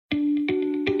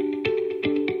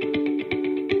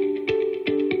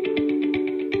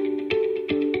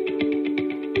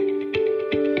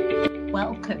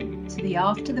Welcome to the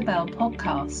After the Bell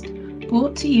podcast,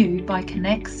 brought to you by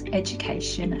Connect's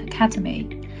Education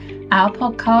Academy. Our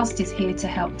podcast is here to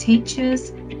help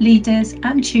teachers, leaders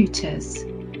and tutors.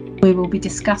 We will be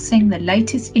discussing the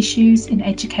latest issues in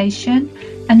education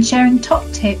and sharing top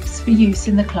tips for use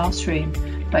in the classroom,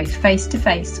 both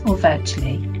face-to-face or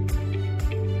virtually.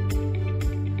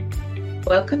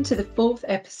 Welcome to the fourth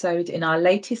episode in our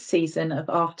latest season of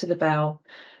After the Bell.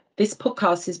 This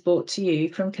podcast is brought to you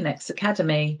from Connect's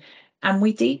Academy, and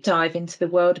we deep dive into the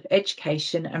world of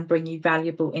education and bring you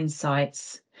valuable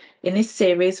insights. In this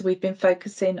series, we've been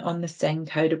focusing on the SEN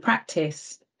Code of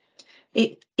Practice.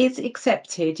 It is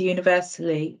accepted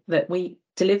universally that we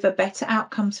deliver better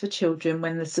outcomes for children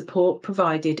when the support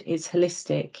provided is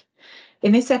holistic.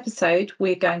 In this episode,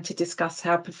 we're going to discuss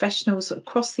how professionals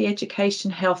across the education,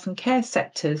 health and care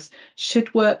sectors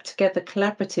should work together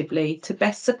collaboratively to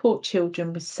best support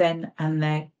children with SEN and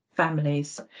their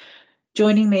families.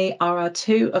 Joining me are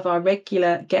two of our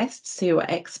regular guests who are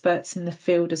experts in the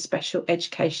field of special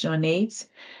educational needs.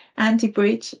 Andy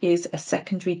Bridge is a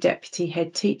secondary deputy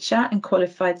head teacher and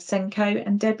qualified SENCO,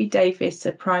 and Debbie Davis,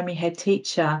 a primary head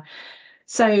teacher.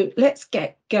 So let's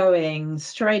get going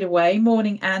straight away.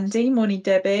 Morning, Andy. Morning,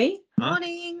 Debbie.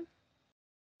 Morning.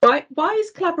 Right. Why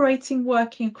is collaborating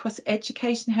working across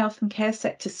education, health and care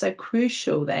sectors so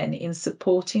crucial then in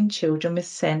supporting children with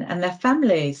SEN and their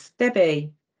families?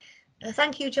 Debbie.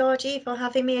 Thank you, Georgie, for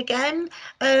having me again.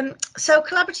 So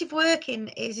collaborative working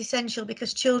is essential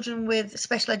because children with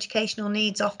special educational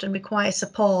needs often require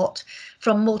support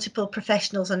from multiple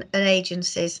professionals and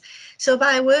agencies. So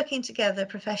by working together,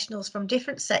 professionals from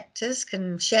different sectors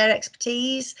can share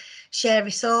expertise, share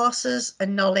resources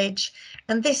and knowledge,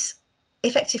 and this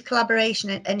effective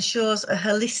collaboration ensures a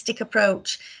holistic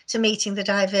approach to meeting the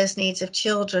diverse needs of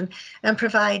children and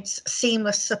provides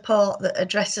seamless support that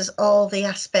addresses all the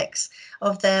aspects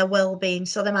of their well-being.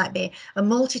 So there might be a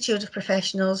multitude of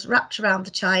professionals wrapped around the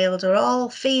child, are all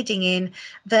feeding in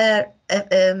their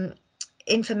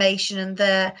information and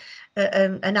their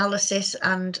analysis,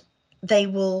 and they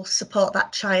will support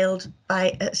that child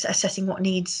by assessing what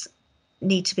needs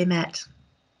need to be met.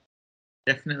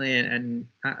 Definitely, and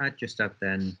I'd just add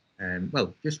then,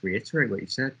 just reiterate what you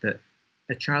said, that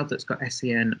a child that's got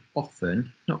SEN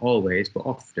often, not always, but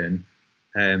often,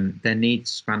 their needs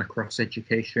span across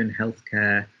education,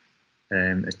 healthcare,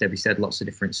 as Debbie said, lots of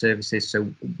different services. So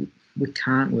we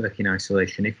can't work in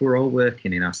isolation. If we're all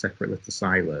working in our separate little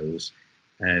silos,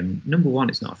 number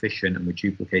one, it's not efficient and we're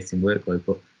duplicating workload,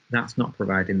 but that's not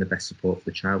providing the best support for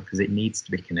the child because it needs to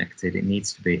be connected, it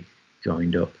needs to be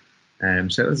joined up.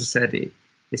 So as I said,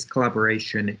 this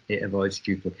collaboration, it avoids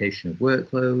duplication of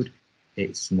workload.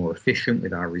 It's more efficient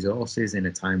with our resources in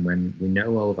a time when we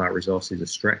know all of our resources are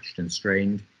stretched and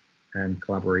strained.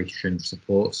 Collaboration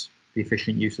supports the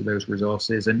efficient use of those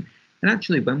resources. And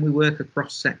actually, when we work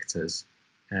across sectors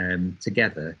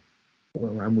together,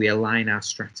 and we align our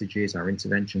strategies, our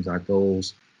interventions, our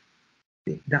goals,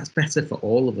 that's better for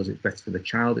all of us. It's better for the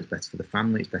child, it's better for the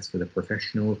family, it's better for the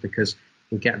professionals, because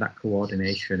we get that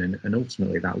coordination and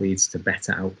ultimately that leads to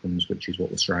better outcomes, which is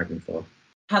what we're striving for.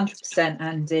 100%,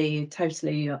 Andy.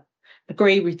 Totally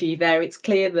agree with you there. It's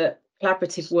clear that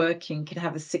collaborative working can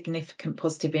have a significant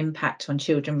positive impact on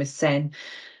children with SEN.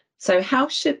 So how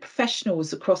should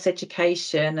professionals across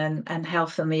education and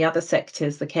health and the other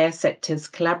sectors, the care sectors,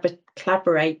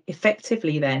 collaborate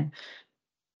effectively then?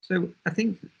 So I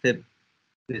think the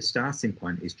starting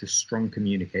point is just strong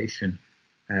communication.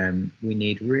 We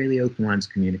need really open lines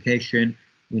of communication.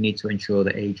 We need to ensure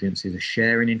that agencies are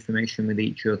sharing information with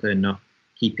each other, not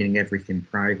keeping everything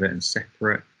private and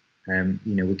separate.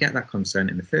 We get that consent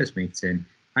in the first meeting.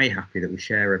 Are you happy that we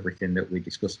share everything that we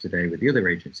discussed today with the other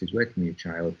agencies working with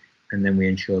your child? And then we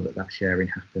ensure that that sharing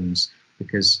happens,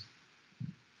 because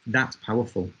that's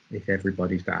powerful if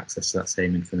everybody's got access to that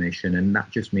same information. And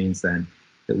that just means then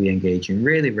that we engage in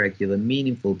really regular,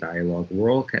 meaningful dialogue. We're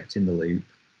all kept in the loop.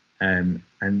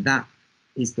 And that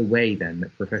is the way then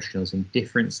that professionals in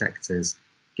different sectors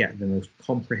get the most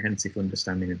comprehensive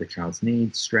understanding of the child's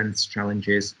needs, strengths,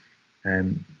 challenges,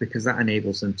 because that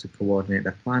enables them to coordinate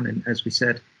their plan. And as we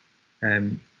said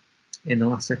in the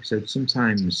last episode,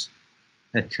 sometimes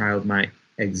a child might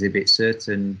exhibit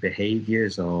certain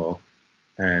behaviours or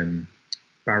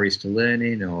barriers to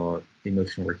learning or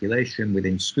emotional regulation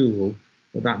within school,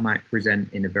 but that might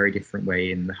present in a very different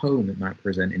way in the home. It might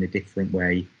present in a different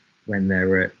way when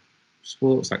they're at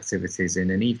sports activities in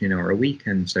an evening or a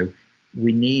weekend. So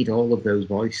we need all of those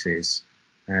voices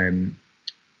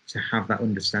to have that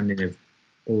understanding of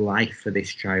life for this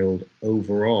child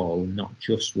overall, not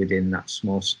just within that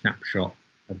small snapshot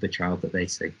of the child that they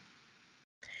see.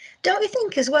 Don't you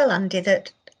think as well, Andy,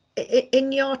 that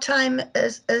in your time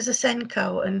as a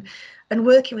Senko and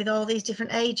working with all these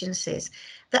different agencies,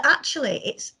 that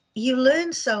actually you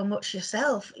learn so much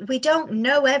yourself. We don't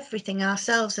know everything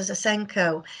ourselves as a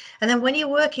Senko. And then when you're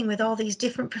working with all these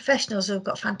different professionals who've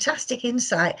got fantastic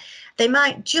insight, they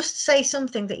might just say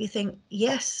something that you think,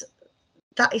 yes,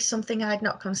 that is something I'd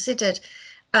not considered.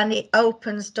 And it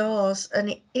opens doors,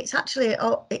 and it's actually,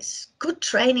 it's good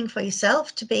training for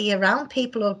yourself to be around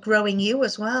people who are growing you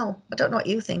as well. I don't know what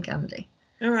you think, Andy.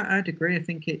 No, I'd agree. I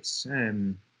think it's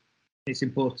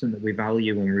important that we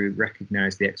value and we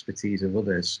recognise the expertise of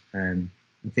others. I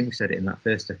think we said it in that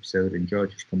first episode, and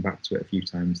George has come back to it a few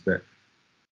times, that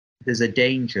there's a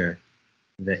danger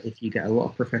that if you get a lot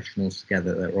of professionals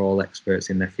together that are all experts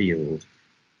in their field,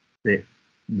 that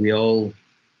we all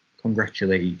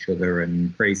congratulate each other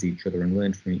and praise each other and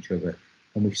learn from each other,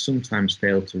 and we sometimes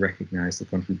fail to recognise the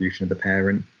contribution of the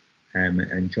parent.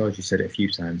 And George has said it a few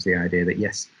times, the idea that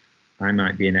yes, I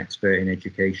might be an expert in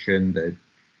education, the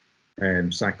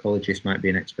psychologist might be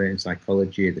an expert in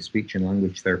psychology, the speech and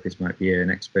language therapist might be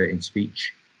an expert in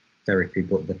speech therapy,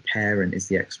 but the parent is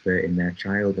the expert in their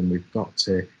child, and we've got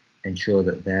to ensure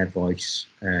that their voice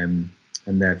and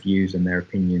their views and their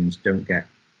opinions don't get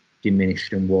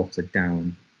diminished and watered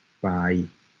down by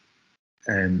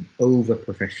over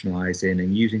professionalizing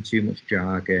and using too much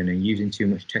jargon and using too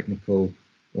much technical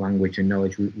language and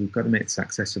knowledge. We've got to make this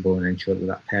accessible and ensure that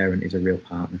that parent is a real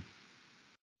partner.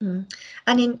 And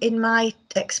in my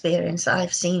experience,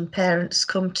 I've seen parents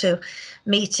come to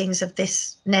meetings of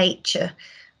this nature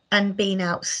and been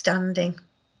outstanding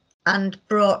and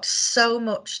brought so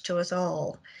much to us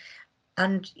all.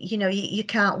 And, you know, you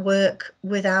can't work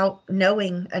without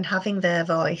knowing and having their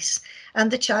voice,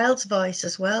 and the child's voice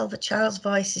as well. The child's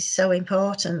voice is so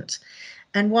important.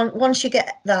 And once you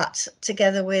get that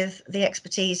together with the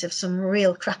expertise of some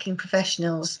real cracking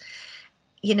professionals,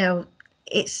 you know,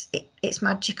 it's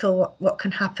magical what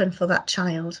can happen for that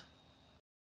child.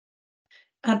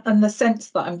 And the sense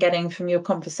that I'm getting from your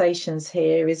conversations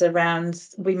here is around,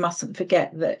 we mustn't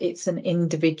forget that it's an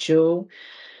individual,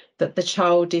 that the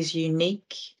child is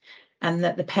unique, and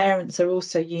that the parents are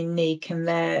also unique, and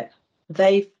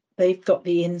they've got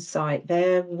the insight.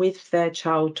 They're with their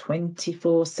child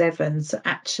 24/7, so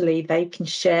actually they can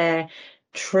share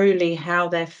truly how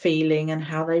they're feeling and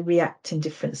how they react in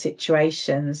different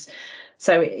situations.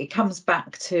 So it comes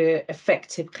back to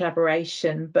effective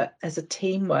collaboration, but as a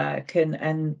teamwork,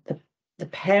 and the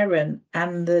parent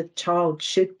and the child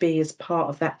should be as part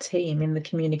of that team in the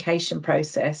communication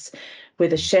process,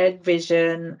 with a shared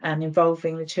vision, and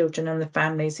involving the children and the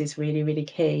families is really, really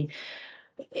key.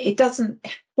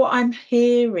 What I'm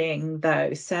hearing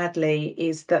though, sadly,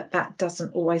 is that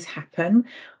doesn't always happen.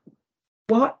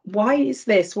 Why is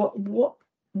this? What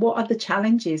are the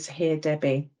challenges here,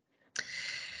 Debbie?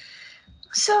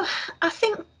 So I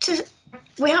think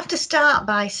we have to start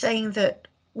by saying that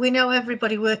we know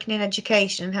everybody working in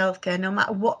education and healthcare, no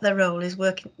matter what their role is,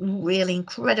 working really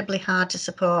incredibly hard to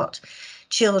support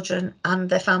children and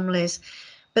their families.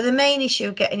 But the main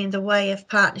issue getting in the way of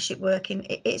partnership working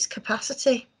is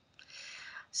capacity.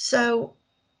 So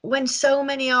when so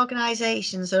many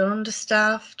organisations are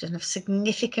understaffed and have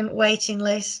significant waiting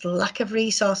lists, lack of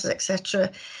resources,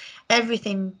 etc.,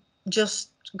 everything just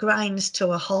grinds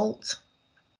to a halt.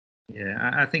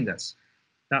 Yeah, I think that's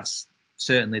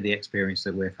certainly the experience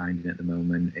that we're finding at the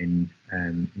moment in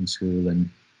school,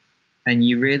 and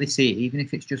you really see it, even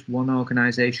if it's just one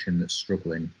organisation that's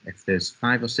struggling. If there's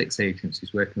 5 or 6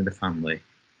 agencies working with a family,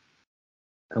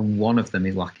 and one of them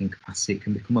is lacking capacity, it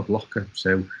can become a blocker.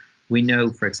 So we know,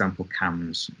 for example,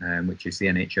 CAMS, which is the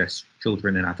NHS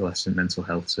Children and Adolescent Mental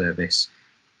Health Service,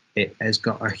 it has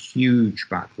got a huge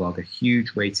backlog, a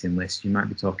huge waiting list. You might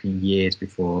be talking years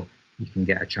before you can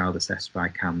get a child assessed by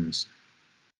CAMS.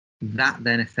 That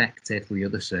then affects every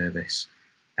other service.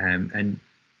 And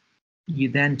you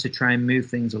then, to try and move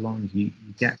things along, you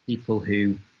get people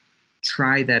who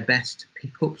try their best to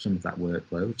pick up some of that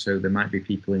workload. So there might be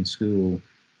people in school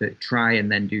that try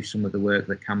and then do some of the work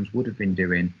that CAMS would have been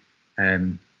doing.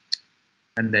 And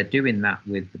they're doing that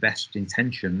with the best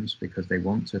intentions because they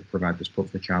want to provide the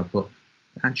support for the child. But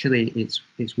actually,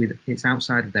 it's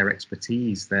outside of their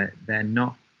expertise. They're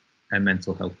not a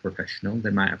mental health professional.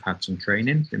 They might have had some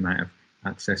training, they might have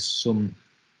accessed some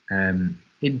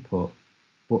input,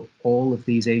 but all of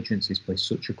these agencies play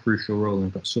such a crucial role and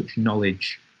have got such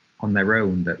knowledge on their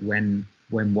own that when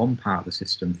one part of the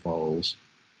system falls,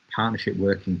 partnership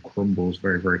working crumbles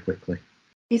very, very quickly.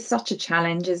 It's such a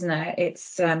challenge, isn't it?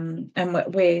 It's and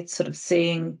we're sort of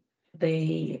seeing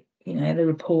the you know, the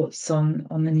reports on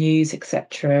the news,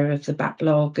 etc., of the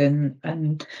backlog,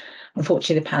 and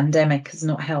unfortunately the pandemic has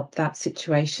not helped that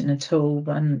situation at all.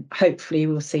 And hopefully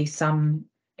we'll see some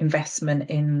investment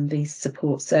in these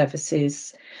support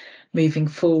services moving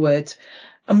forward.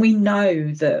 And we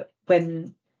know that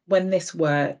when this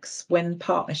works, when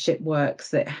partnership works,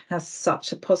 that has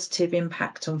such a positive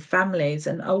impact on families,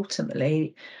 and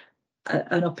ultimately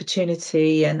an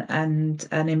opportunity and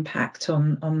an impact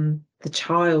on the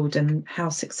child, and how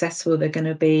successful they're going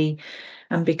to be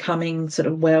and becoming sort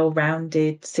of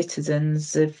well-rounded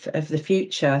citizens of the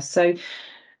future. So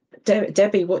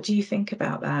Debbie, what do you think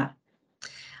about that?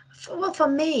 Well, for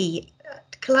me,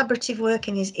 collaborative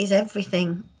working is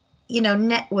everything. You know,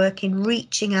 networking,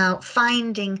 reaching out,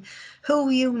 finding who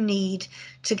you need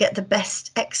to get the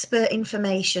best expert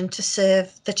information to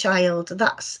serve the child.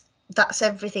 That's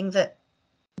everything that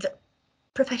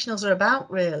professionals are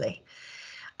about, really.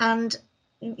 And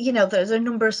you know, there's a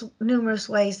numerous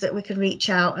ways that we can reach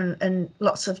out, and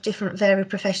lots of different varied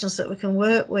professionals that we can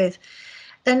work with.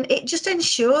 And it just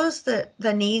ensures that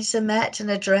their needs are met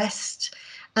and addressed,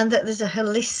 and that there's a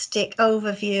holistic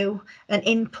overview and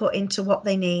input into what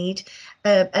they need,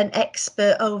 an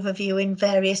expert overview in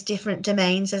various different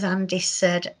domains, as Andy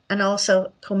said, and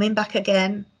also coming back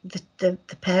again, the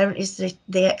parent is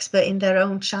the expert in their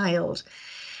own child.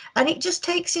 And it just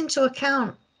takes into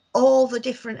account all the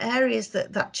different areas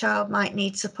that child might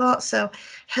need support. So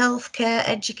healthcare,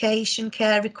 education,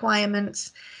 care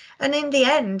requirements. And in the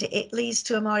end, it leads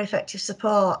to a more effective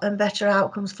support and better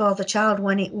outcomes for the child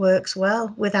when it works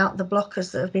well, without the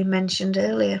blockers that have been mentioned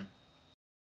earlier.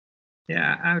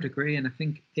 Yeah, I would agree. And I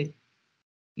think it,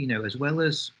 you know, as well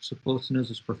as supporting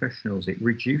us as professionals, it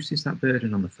reduces that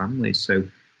burden on the families. So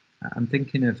I'm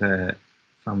thinking of a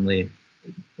family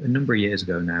a number of years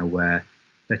ago now where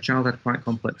their child had quite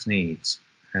complex needs,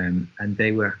 and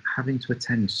they were having to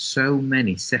attend so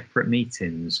many separate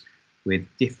meetings with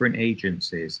different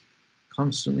agencies,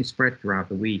 constantly spread throughout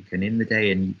the week and in the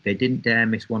day, and they didn't dare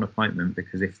miss one appointment,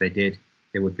 because if they did,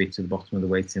 they would be to the bottom of the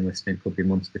waiting list, and it could be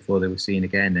months before they were seen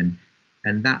again.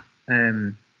 And that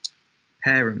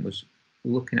parent was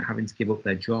looking at having to give up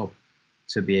their job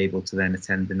to be able to then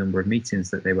attend the number of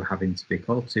meetings that they were having to be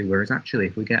called to. Whereas actually,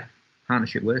 if we get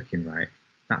partnership working right,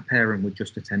 that parent would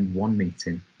just attend one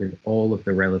meeting with all of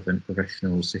the relevant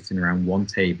professionals sitting around one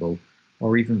table,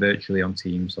 or even virtually on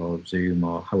Teams or Zoom,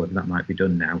 or however that might be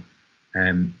done now.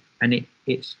 And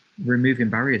it's removing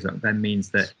barriers. That then means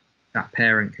that that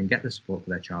parent can get the support for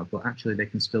their child, but actually they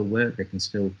can still work, they can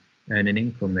still earn an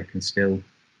income, they can still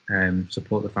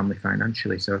support the family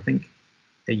financially. So I think,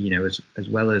 you know, as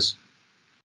well as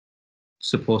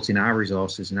supporting our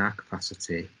resources and our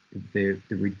capacity, the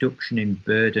reduction in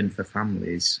burden for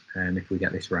families, if we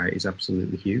get this right, is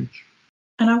absolutely huge.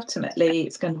 And ultimately,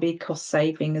 it's going to be cost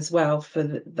saving as well for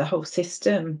the whole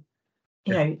system.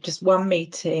 You know, just one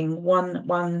meeting,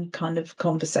 one kind of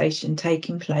conversation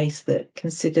taking place that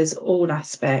considers all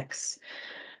aspects,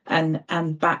 and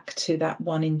back to that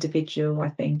one individual. I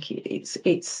think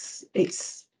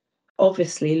it's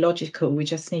obviously logical. We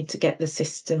just need to get the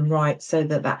system right so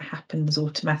that happens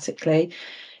automatically.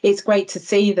 It's great to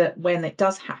see that when it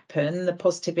does happen, the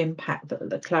positive impact that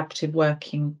the collaborative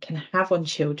working can have on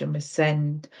children with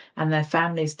SEND and their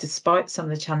families, despite some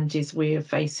of the challenges we are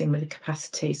facing with the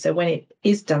capacity. So when it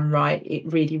is done right, it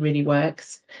really, really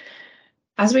works.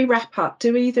 As we wrap up,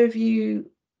 do either of you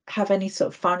have any sort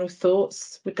of final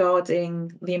thoughts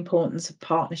regarding the importance of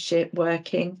partnership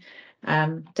working?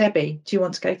 Debbie, do you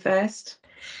want to go first?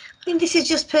 I mean, this is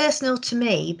just personal to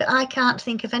me, but I can't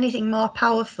think of anything more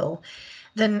powerful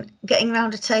than getting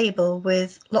around a table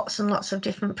with lots and lots of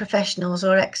different professionals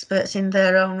or experts in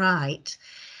their own right.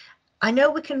 I know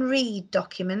we can read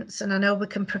documents, and I know we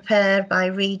can prepare by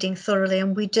reading thoroughly,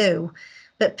 and we do.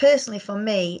 But personally, for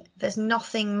me, there's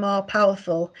nothing more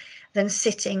powerful than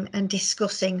sitting and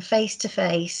discussing face to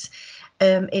face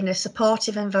in a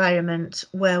supportive environment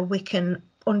where we can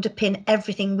underpin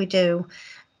everything we do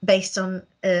based on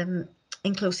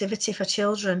inclusivity for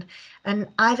children. And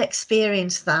I've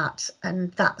experienced that,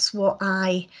 and that's what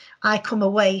I come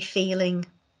away feeling,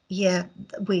 yeah,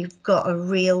 we've got a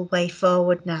real way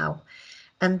forward now.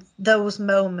 And those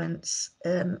moments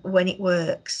when it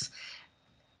works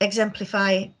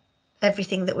exemplify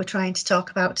everything that we're trying to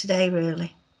talk about today,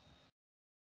 really.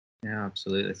 Yeah,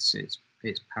 absolutely.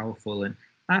 It's powerful. And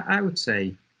I would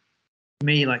say, for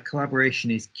me, like,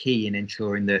 collaboration is key in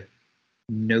ensuring that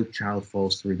no child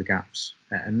falls through the gaps.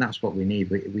 And that's what we need.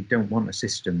 We don't want a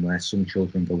system where some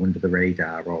children go under the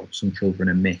radar or some children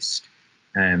are missed.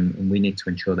 And we need to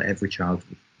ensure that every child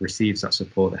receives that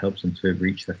support that helps them to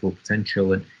reach their full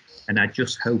potential. And And I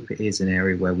just hope it is an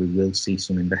area where we will see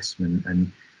some investment.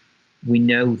 And we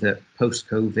know that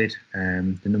post-COVID,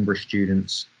 the number of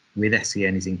students with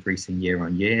SEN is increasing year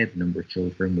on year. The number of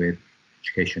children with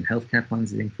education and healthcare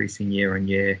plans is increasing year on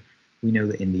year. We know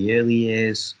that in the early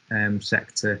years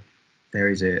sector, there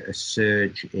is a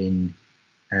surge in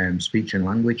speech and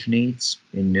language needs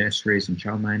in nurseries and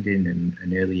childminding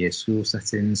and early year school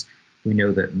settings. We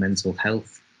know that mental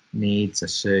health needs are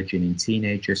surging in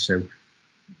teenagers. So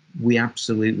we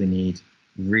absolutely need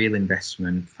real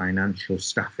investment, financial,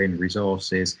 staffing,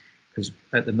 resources, because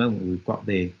at the moment we've got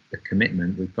the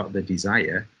commitment, we've got the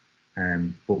desire,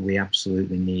 but we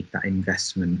absolutely need that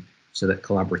investment so that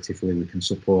collaboratively we can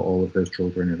support all of those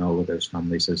children and all of those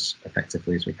families as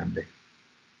effectively as we can do.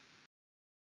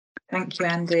 Thank you,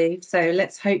 Andy. So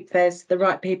let's hope there's the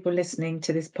right people listening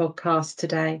to this podcast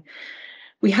today.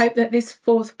 We hope that this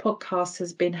fourth podcast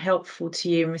has been helpful to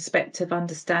you in respect of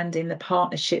understanding the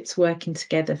partnerships working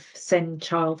together for SEND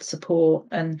child support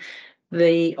and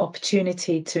the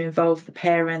opportunity to involve the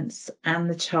parents and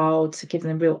the child to give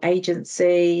them real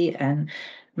agency and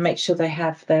make sure they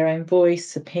have their own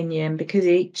voice, opinion, because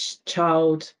each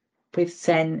child with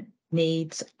SEN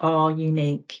needs are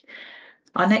unique.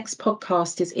 Our next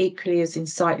podcast is equally as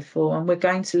insightful, and we're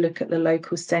going to look at the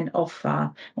local SEN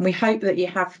offer, and we hope that you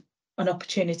have an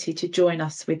opportunity to join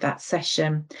us with that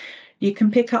session. You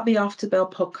can pick up the After Bell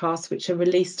podcasts, which are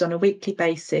released on a weekly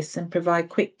basis and provide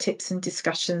quick tips and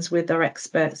discussions with our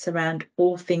experts around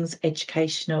all things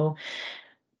educational.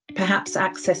 Perhaps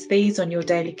access these on your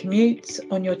daily commute,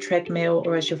 on your treadmill,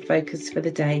 or as your focus for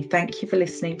the day. Thank you for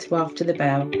listening to After the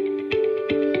Bell.